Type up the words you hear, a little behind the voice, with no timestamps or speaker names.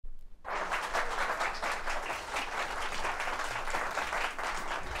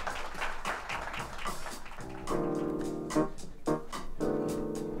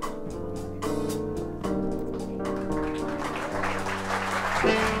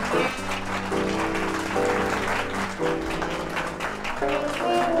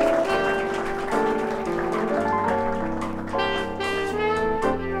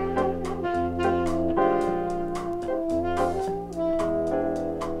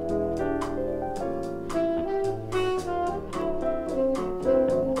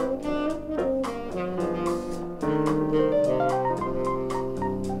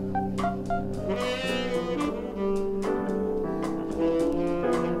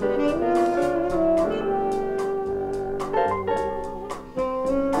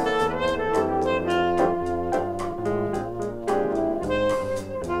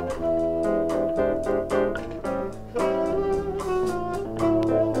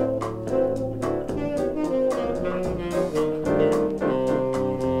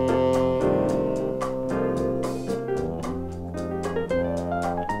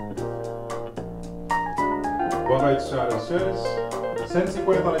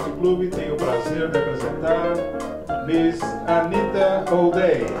150 Night Club tenho o prazer de apresentar Miss Anita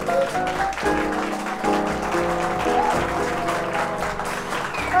O'Day.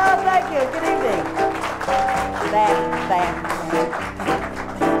 Oh, thank you. Good evening.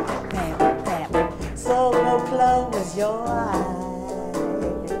 So close your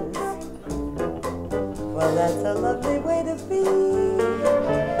eyes. Well, that's a lovely way to be.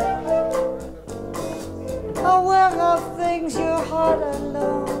 Aware of things your heart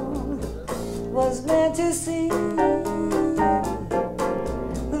alone was meant to see.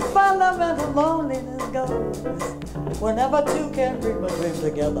 The fundamental loneliness goes whenever two can dream a dream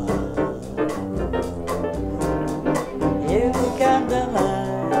together. You can't deny.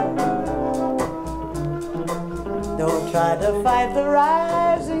 Don't try to fight the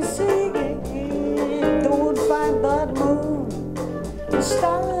rising sea. Don't find that moon, the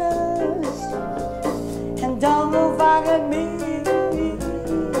stars, and don't forget me.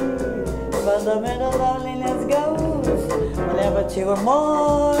 Fundamental loneliness goes whenever two or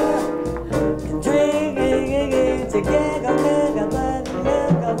more can drink together.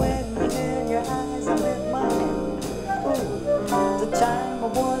 When your eyes are with mine. The time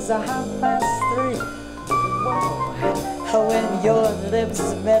was 3:30. When your lips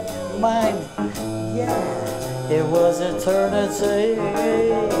met mine, yeah, it was eternity.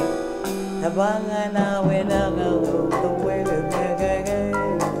 By now we don't know the way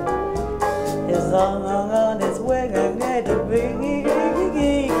it's on its way to be.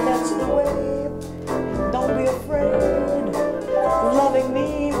 That's the way. Don't be afraid. Loving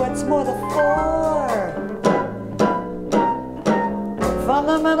me, what's more the four?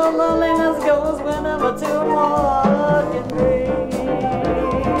 Fundamental loneliness goes whenever two or more can be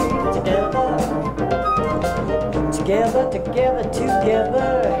together, together, together,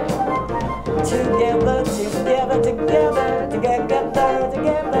 together, together, together, together, together,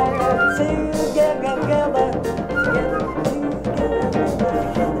 together,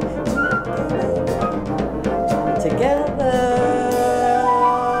 together.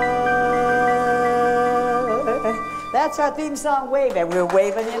 That's our theme song, Waving. We're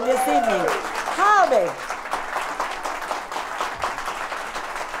waving in this evening. Howdy.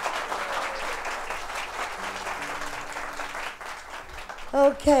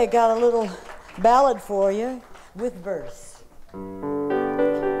 Okay, got a little ballad for you with verse.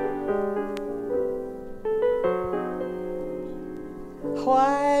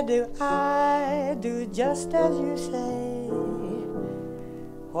 Why do I do just as you say?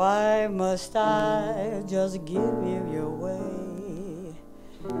 Why must I just give you your way?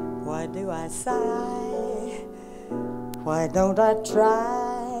 Why do I sigh? Why don't I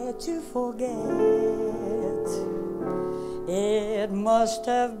try to forget? It must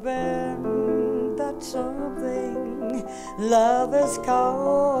have been that something lovers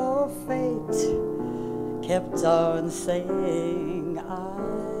call fate kept on saying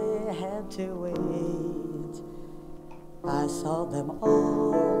I had to wait. I saw them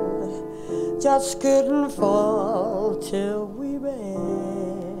all, just couldn't fall till we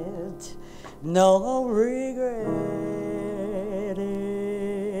met. No regret,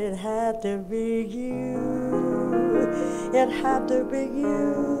 it had to be you, it had to be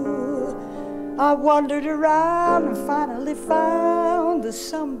you. I wandered around and finally found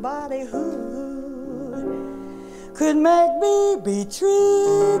somebody who could make me be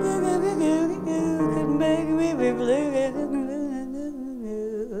true, could make me be blue,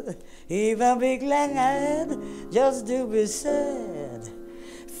 even be glad, just to be sad,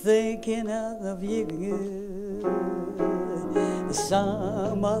 thinking of you.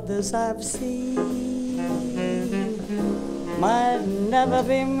 Some others I've seen might never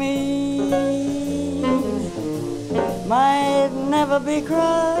be mean, might never be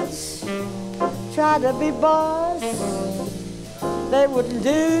cross, try to be boss, they wouldn't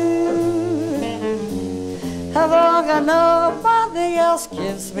do. As long as nobody else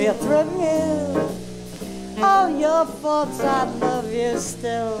gives me a thrill, all your faults, I love you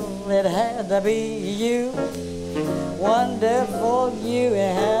still. It had to be you, wonderful you,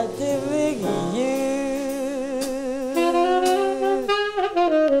 it had to be you.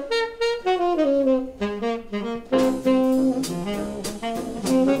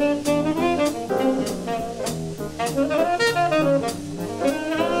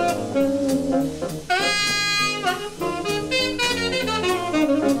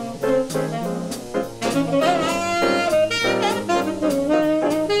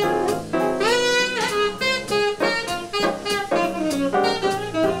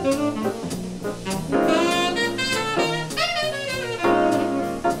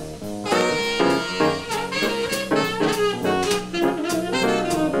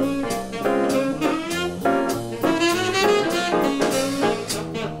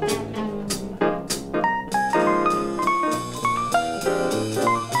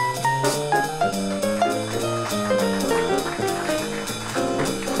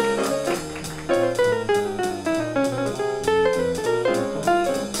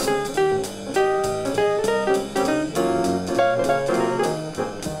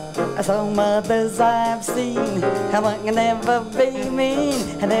 mothers I've seen, a one can never be mean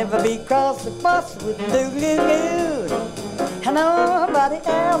and never be cross the bus with doo-doo-doo. And nobody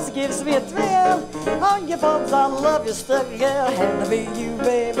else gives me a thrill. On your folks, I love you still, girl. Had to be you,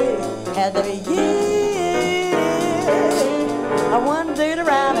 baby. Had to be you. I wandered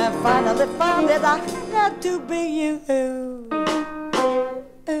around and finally found that I had to be you. Ooh,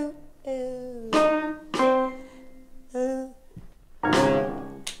 ooh, ooh, ooh.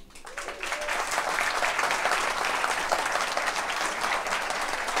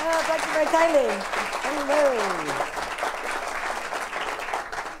 Oh, thank you very kindly. Hello.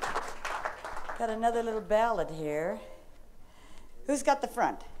 Got another little ballad here. Who's got the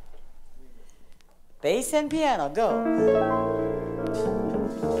front? Bass and piano, go.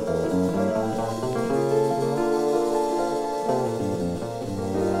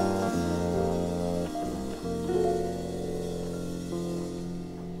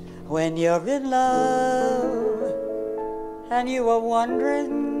 When you're in love and you are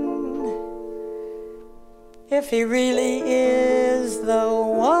wondering if he really is the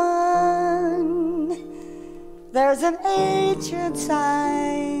one, there's an ancient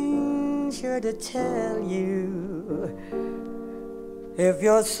sign sure to tell you if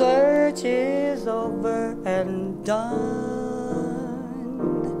your search is over and done.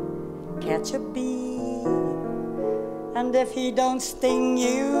 Catch a bee, and if he don't sting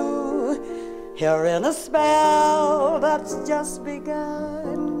you, you're in a spell that's just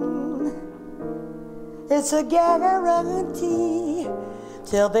begun. It's a guarantee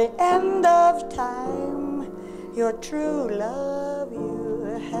till the end of time, your true love you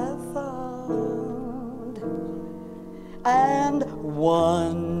have found. And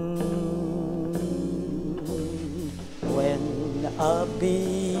one, when a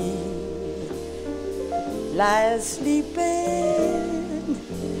bee lies sleeping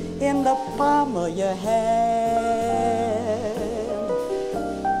in the palm of your hand,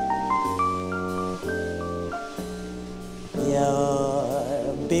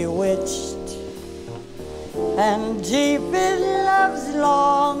 you're bewitched and deep in love's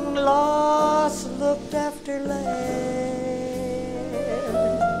long lost looked after land,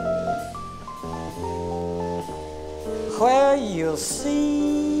 where you'll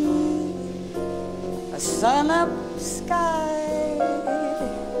see a sun-up sky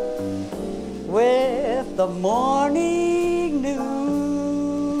with the morning dew,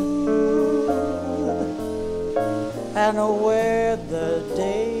 and where the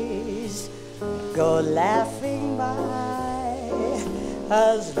days go laughing by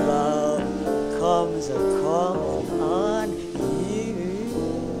as love comes a-calling on you.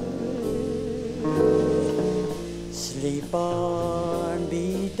 Sleep on,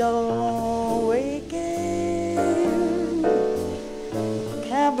 bee, don't waken.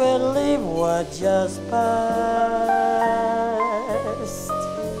 Can't believe what just passed.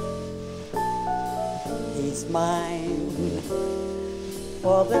 He's mine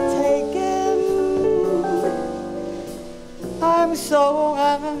for the taking. I'm so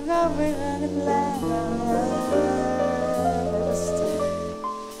happy at last.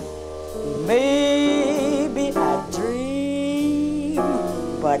 Maybe I dream,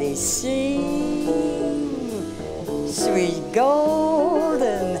 but he seems sweet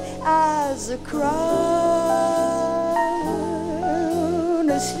golden as a crown,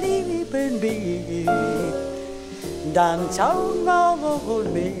 a sleeping bee, downtown over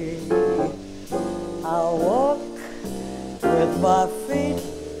me. I walk with my feet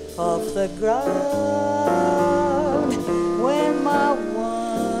off the ground when my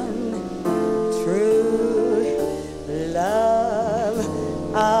one true love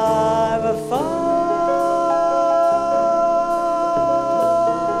I've found.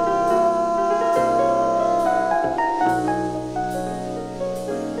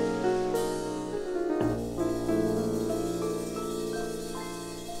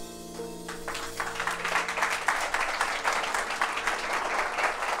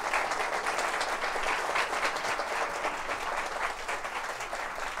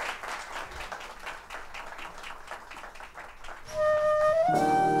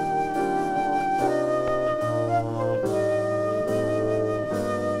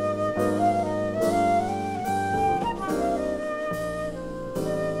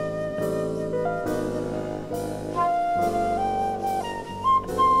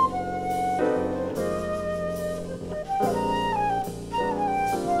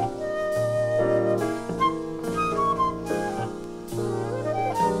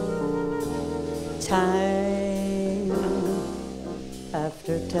 Time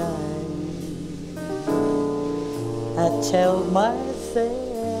after time, I tell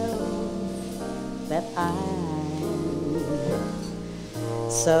myself I'm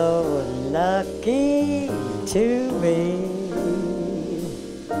so lucky to be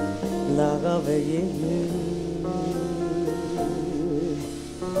loving you.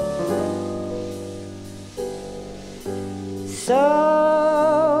 So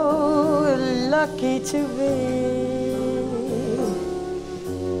lucky to be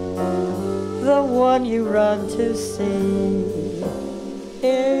the one you run to see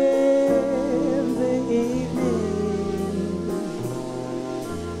in the evening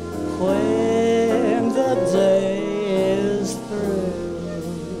when the day is through.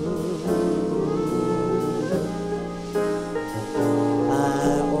 I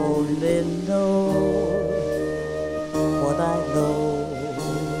only know what I know.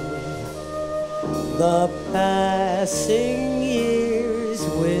 The passing years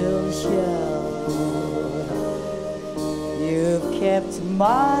will show. You've kept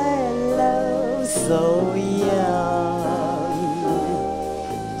my love so young,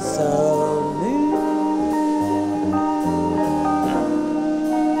 so new.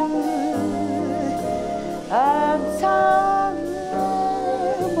 And time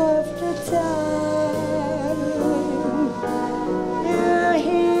after time, you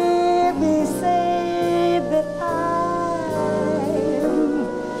hear me say that I'm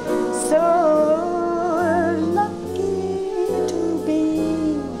so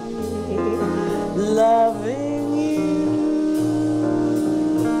loving you.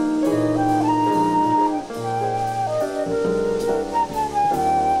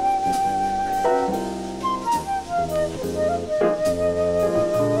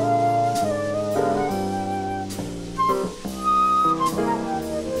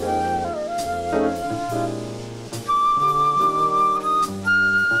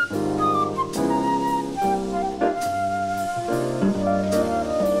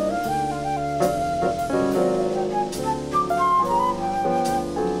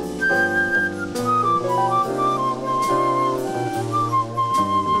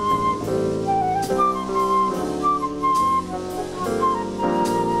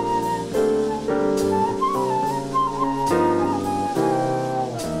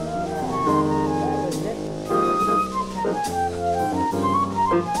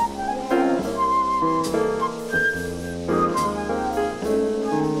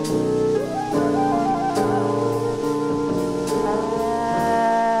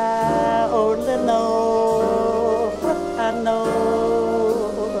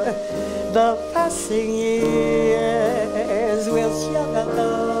 The passing years will show.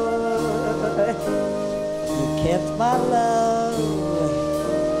 You kept my love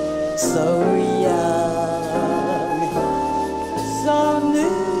so young, so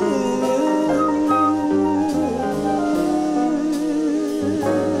new.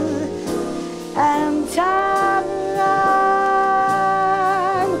 And time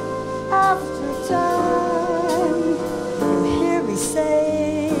after time, you hear me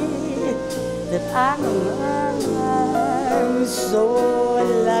say that I'm so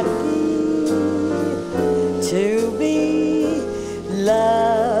lucky to be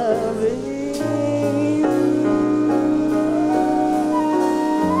loving you.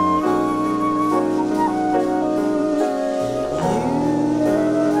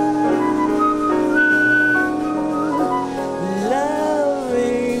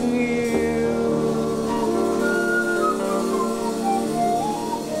 Loving you.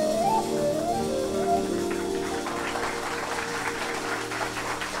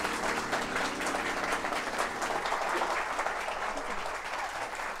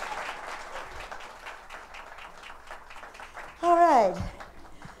 All right,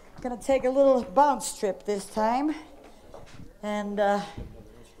 gonna take a little bounce trip this time and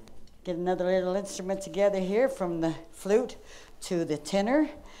get another little instrument together here, from the flute to the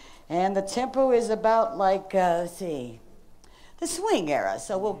tenor, and the tempo is about like, let's see, the swing era.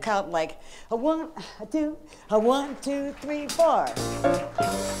 So we'll count like a 1, a 2, a 1, 2, 3, 4.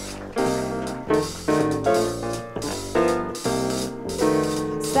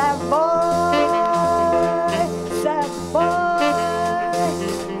 Savoy, Savoy,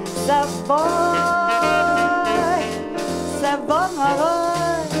 Savoy, Savoy,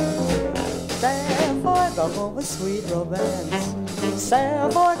 Savoy, the home of sweet romance.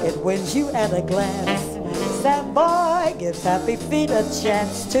 Savoy, it wins you at a glance. Savoy, gives happy feet a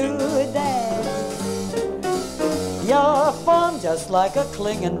chance to dance. You're formed just like a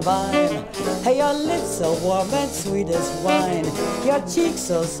clinging vine. Hey, your lips so warm and sweet as wine. Your cheeks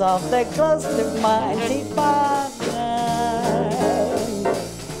so soft they're close to mine. Divine.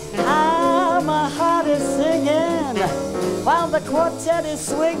 My heart is singing while the quartet is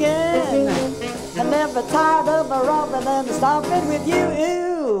swinging. I'm never tired of a romping and stomping with you.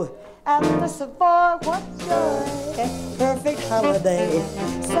 Ooh, at the Savoy, what joy, perfect holiday.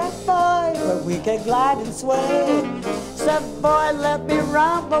 Savoy, where we can glide and sway. Savoy, let me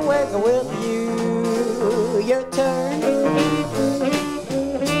romp away with you. Your turn.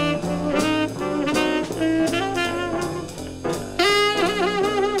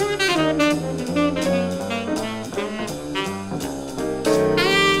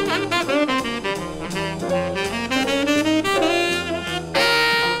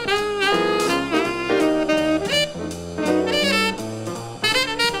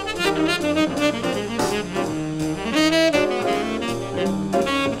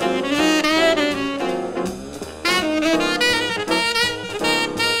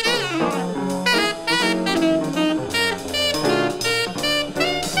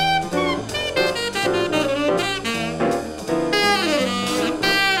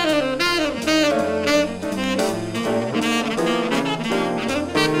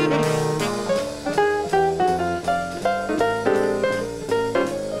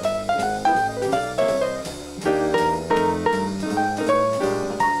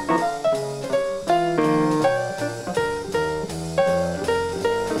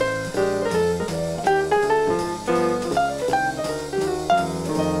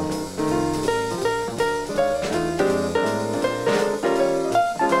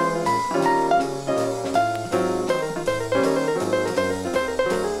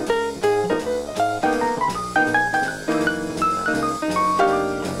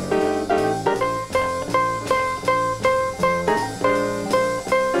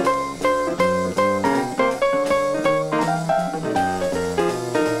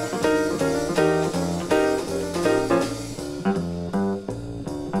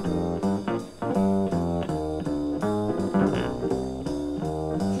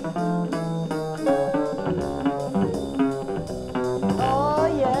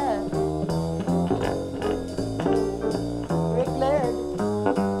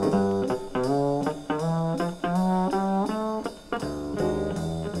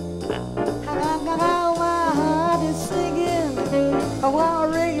 While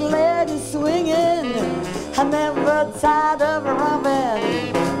Rick Laird is swinging, I'm never tired of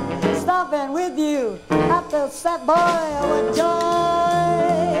romping, stomping with you at the Savoy with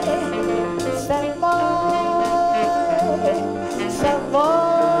joy. Savoy, Savoy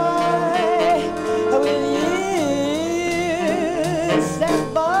with you.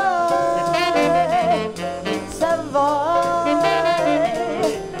 Savoy, Savoy,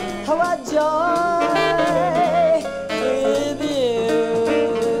 what joy.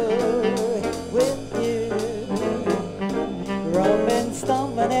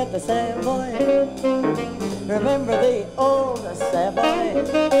 At the Savoy, remember the old Savoy,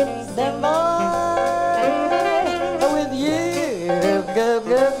 Savoy with you, go,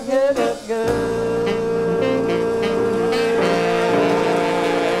 go, go, go, go.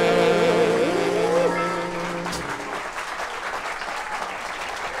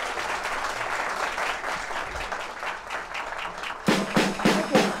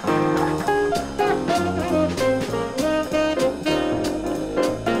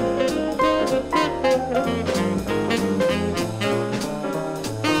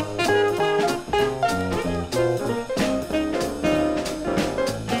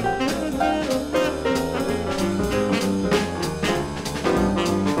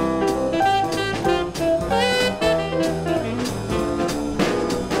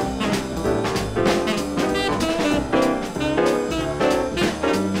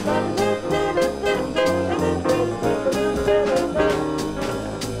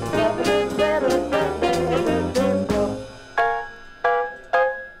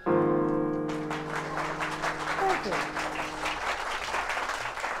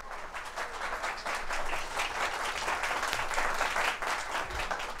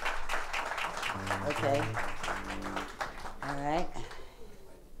 Okay. All right.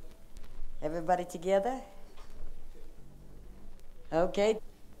 Everybody together? Okay.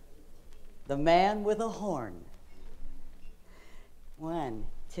 The Man with a Horn. 1,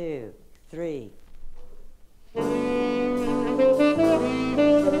 2, 3.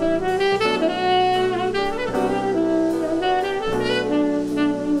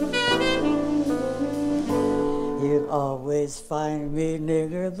 You'll always find me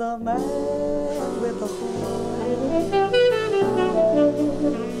near the man with the horn.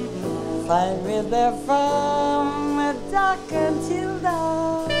 Find me there from dark until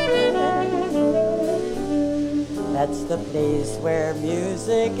dawn. That's the place where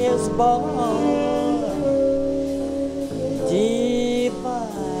music is born. divine.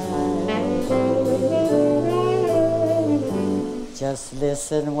 Just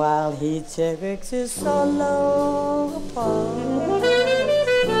listen while he takes his solo apart.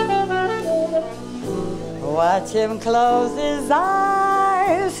 Watch him close his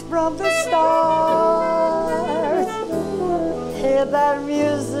eyes from the start. Hear that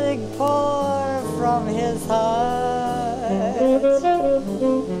music pour from his heart.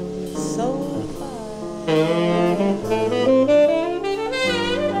 So fine,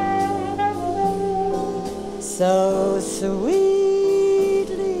 so sweetly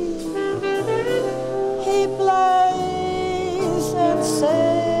he plays and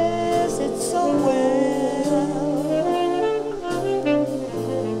says it so well,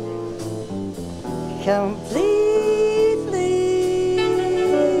 completely.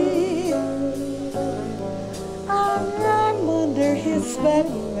 I'm under his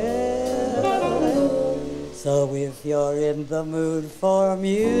spell. So if you're in the mood for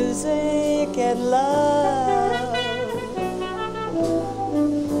music and love,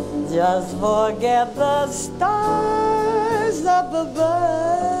 just forget the stars up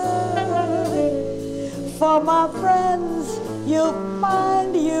above. For my friends, you'll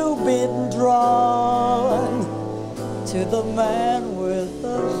find you've been drawn to the man with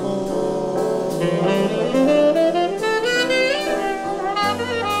the horn.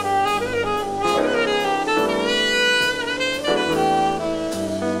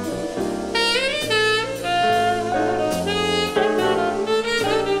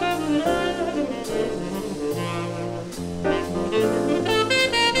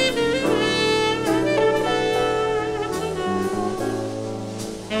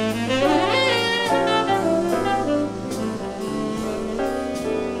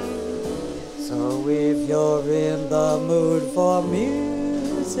 If you're in the mood for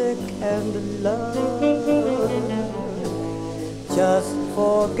music and love, just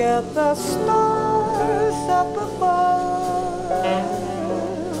forget the stars up above.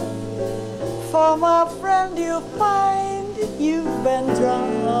 For my friend, you'll find you've been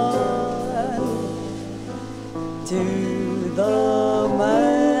drawn to the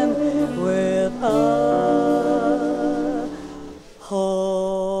man with a horn.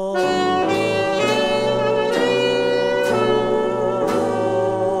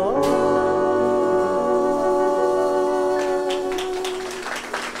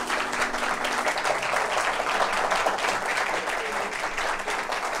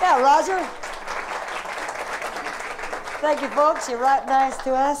 Roger. Thank you, folks. You're right nice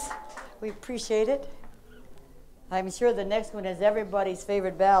to us. We appreciate it. I'm sure the next one is everybody's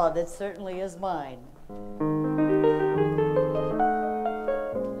favorite ballad. It certainly is mine.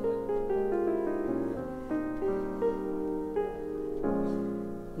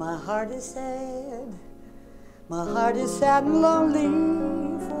 My heart is sad. My heart is sad and lonely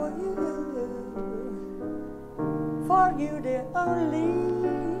for you, dear, only.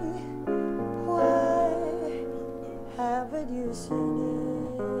 Why haven't you seen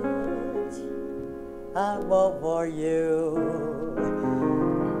it? I'm all for you,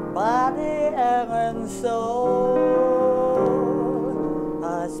 body and soul.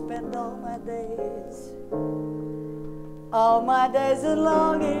 I spend all my days in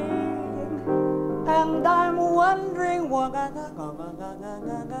longing, and I'm wondering why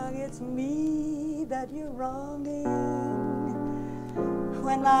it's me that you're wronging.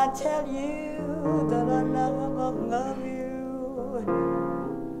 When I tell you that I love you,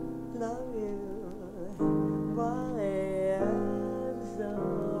 body and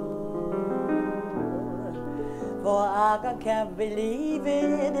soul. For I can't believe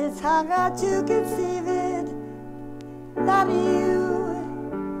it, it's hard to conceive it, that you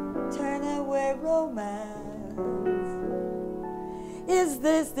turn away romance. Is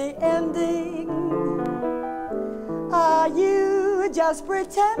this the ending? Are you just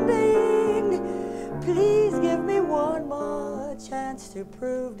pretending? Please give me one more chance to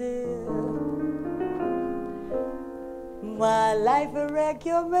prove, dear, my life a wreck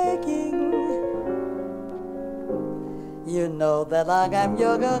you're making. You know that I am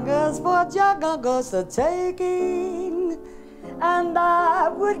your girl's for your girl's taking, and I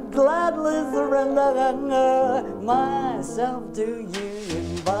would gladly surrender myself to you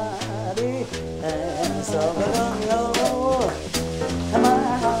in body and soul.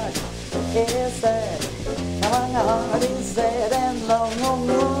 My heart is sad, my heart is sad and long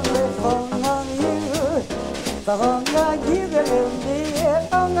only for you. The longer you can live, dear,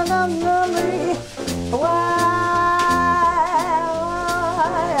 only why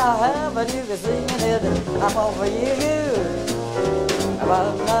haven't you been singing it? I'm over you. But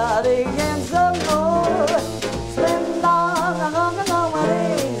not again some more. Spend all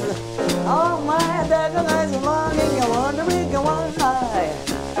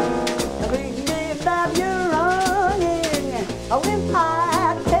When I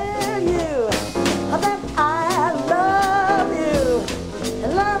tell you that I love you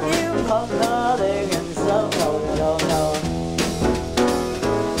for nothing and so no.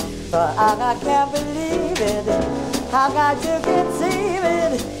 But I can't believe it, how God you can see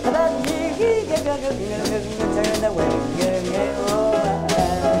it, that you turn away.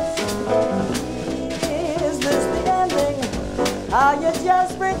 Is this the ending? Are you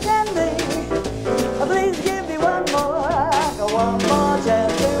just pretending? Please give me one more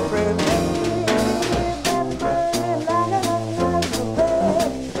chance to prove me that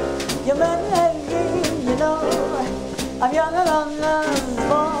you're you know, I'm young and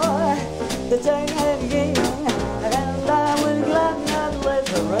boy, the chain hanging, and I was glad not let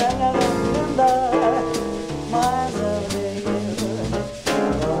the rain under myself to you.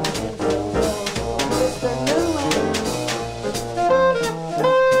 Mr. Newman.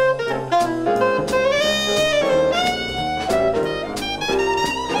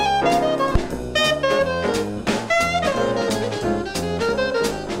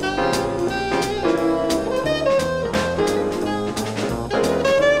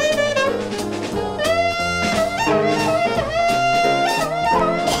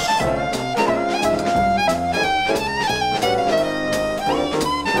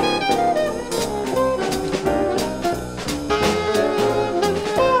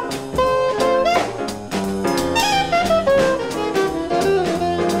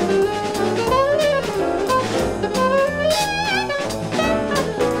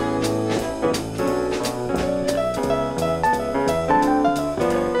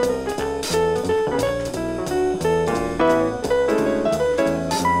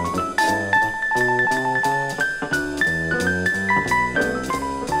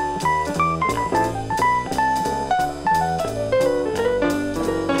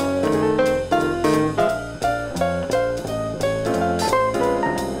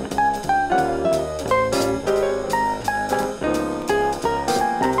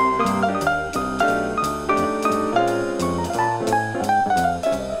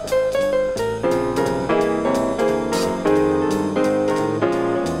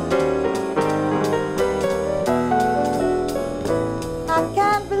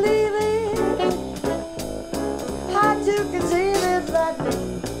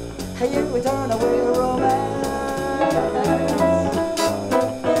 You turn away romance.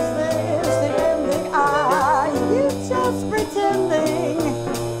 Is this the ending? Are you just pretending?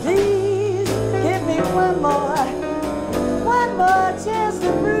 Please give me one more chance to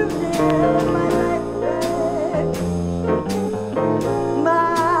prove it. My life wreck,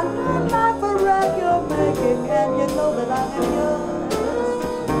 my life a wreck you're making, and you know that I'm yours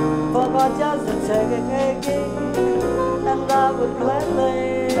for just a taking, and I would gladly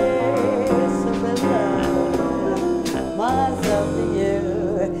myself to you,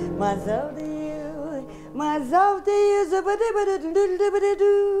 myself to you, myself to you,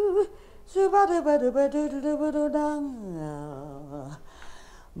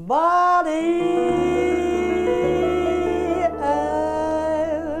 body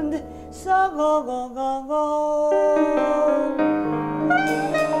and song.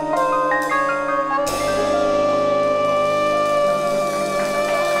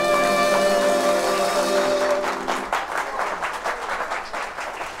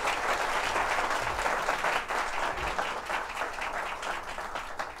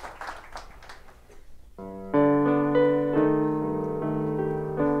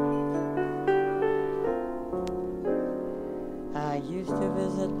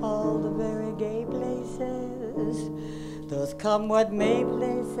 Those come what may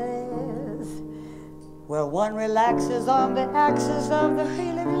places where one relaxes on the axis of the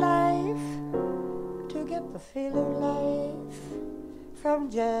wheel of life to get the feel of life from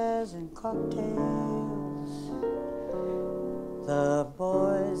jazz and cocktails. The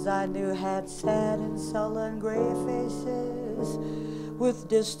boys I knew had sad and sullen gray faces with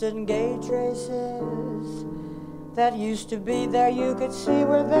distant gay traces that used to be there. You could see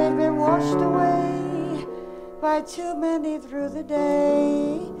where they'd been washed away by too many through the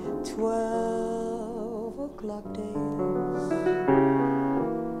day, 12 o'clock days.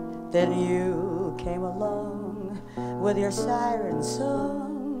 Then you came along with your siren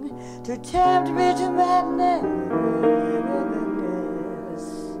song to tempt me to madness.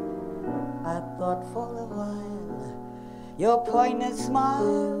 I thought for a while your poignant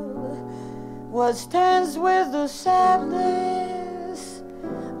smile was tense with the sadness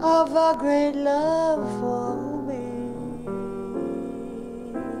of a great love for me.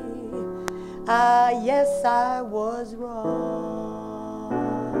 Ah, yes, I was wrong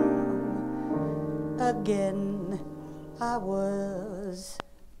again. I was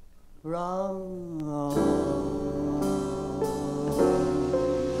wrong.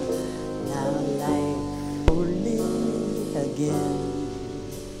 Now life only again,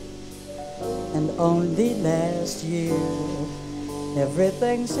 and only last year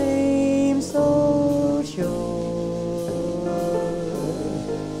everything seemed so sure.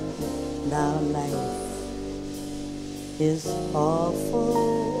 Now life is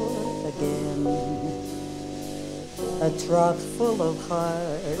awful again. A trough full of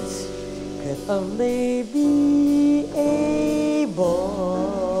hearts could only be a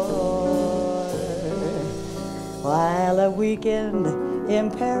bore, while a weekend in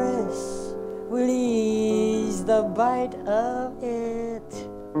Paris will ease the bite of it.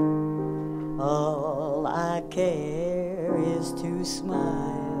 All I care is to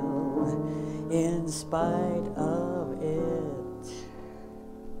smile in spite of it.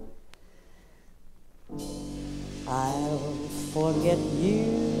 I'll forget you,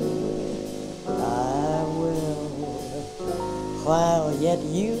 I will, while yet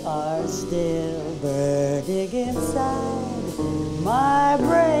you are still burning inside my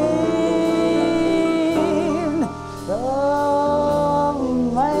brain.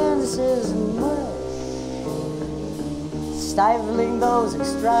 Romance is mush, stifling those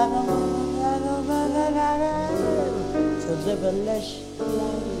extravagant to live a lush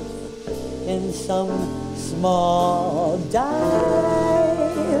life in some small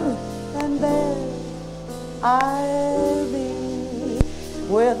dive, and then I'll be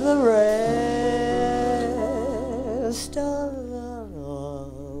with the rest of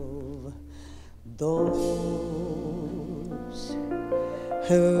those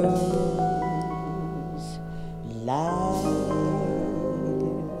whose lives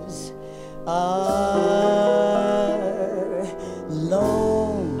are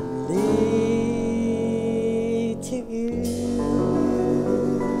lonely to you.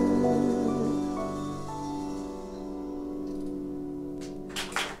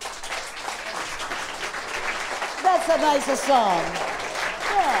 That's a nicer song.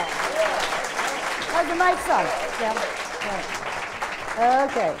 Yeah. That's a nice song. Yeah.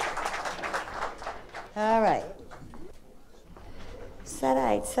 Okay. All right.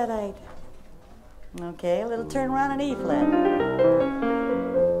 Side. Okay, a little turn around in E flat.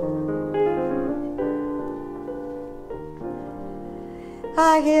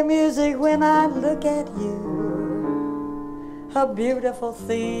 I hear music when I look at you, a beautiful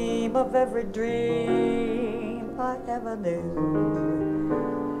theme of every dream I ever knew.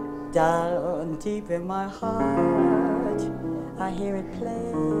 Down deep in my heart, I hear it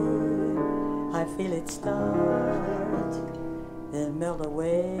play, I feel it start, then melt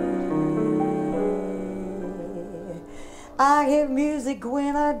away. I hear music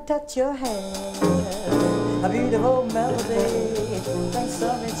when I touch your hand, a beautiful melody from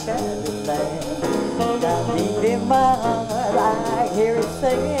some enchanted land. Down deep in my heart, I hear it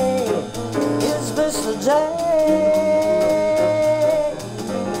singing, is this the day?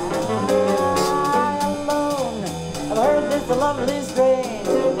 I alone have heard this lovely strain.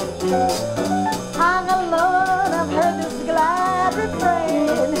 I'm alone, I've heard this glad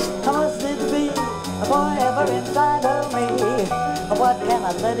refrain. Must it be forever inside of me? What can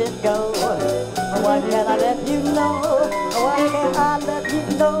I let it go? What can I let you know? What can I let you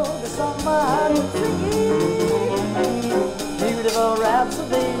know? The song my heart is singing, beautiful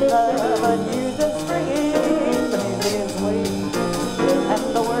rhapsody, love, and you just bringing. The music is sweet, and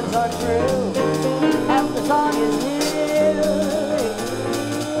the words are true, and the song is you.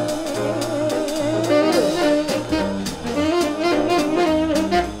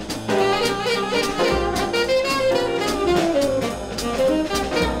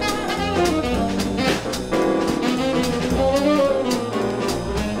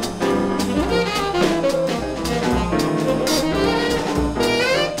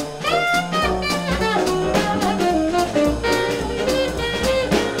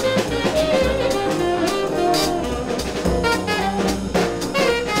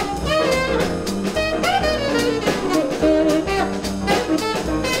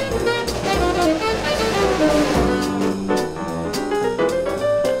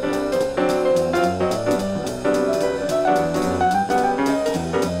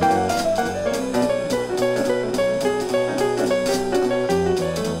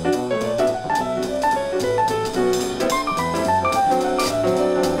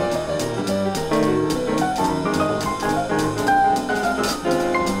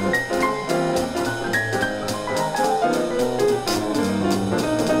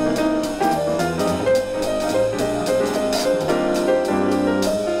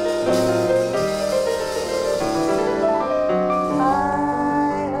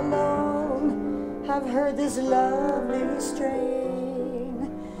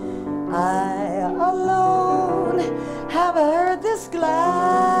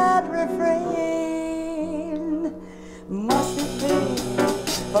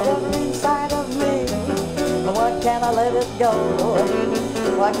 go.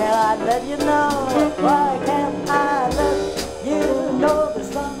 Why can't I let you know? Why can't I let you know the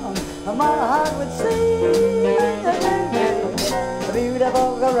song my heart would sing? A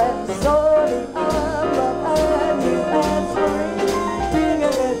beautiful rhapsody of love and you and spring.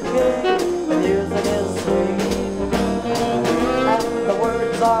 The music is sweet and the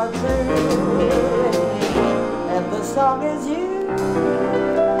words are true, and the song is you.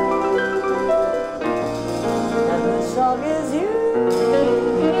 And the song is you.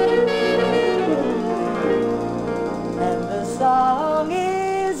 And the song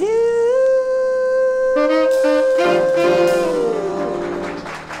is you.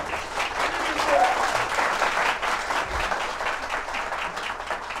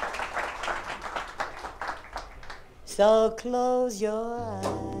 So close your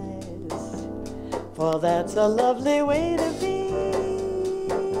eyes, for that's a lovely way to be.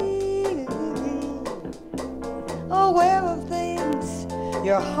 Aware of things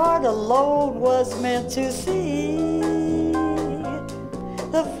your heart alone was meant to see.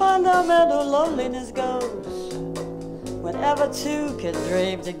 The fundamental loneliness goes whenever two can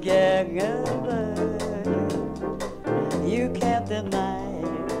dream together. You can't deny it.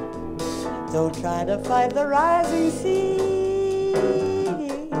 Don't try to fight the rising sea.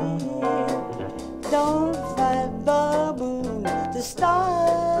 Don't fight the moon, the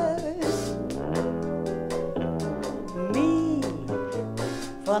stars, me.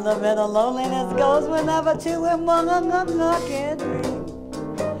 Fundamental loneliness goes whenever two and one can dream.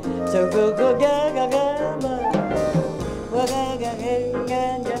 So go ga ga ga ga,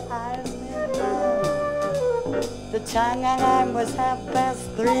 and your eyes met mine. The time was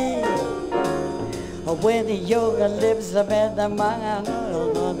 3:30. When your lips met mine,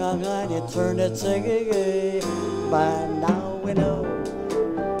 you turned it to gay. By now we know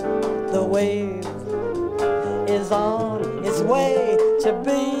the wave is on its way to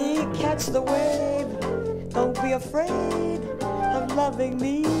be. Catch the wave, don't be afraid of loving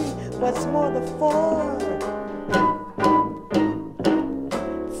me. What's more the four?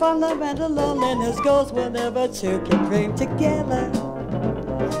 Fundamental loneliness goes whenever two can dream together,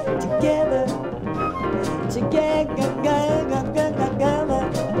 together, together, together,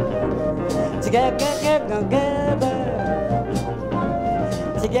 together,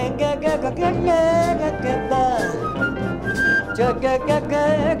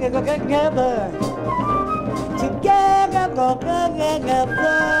 together,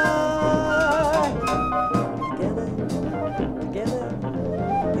 together.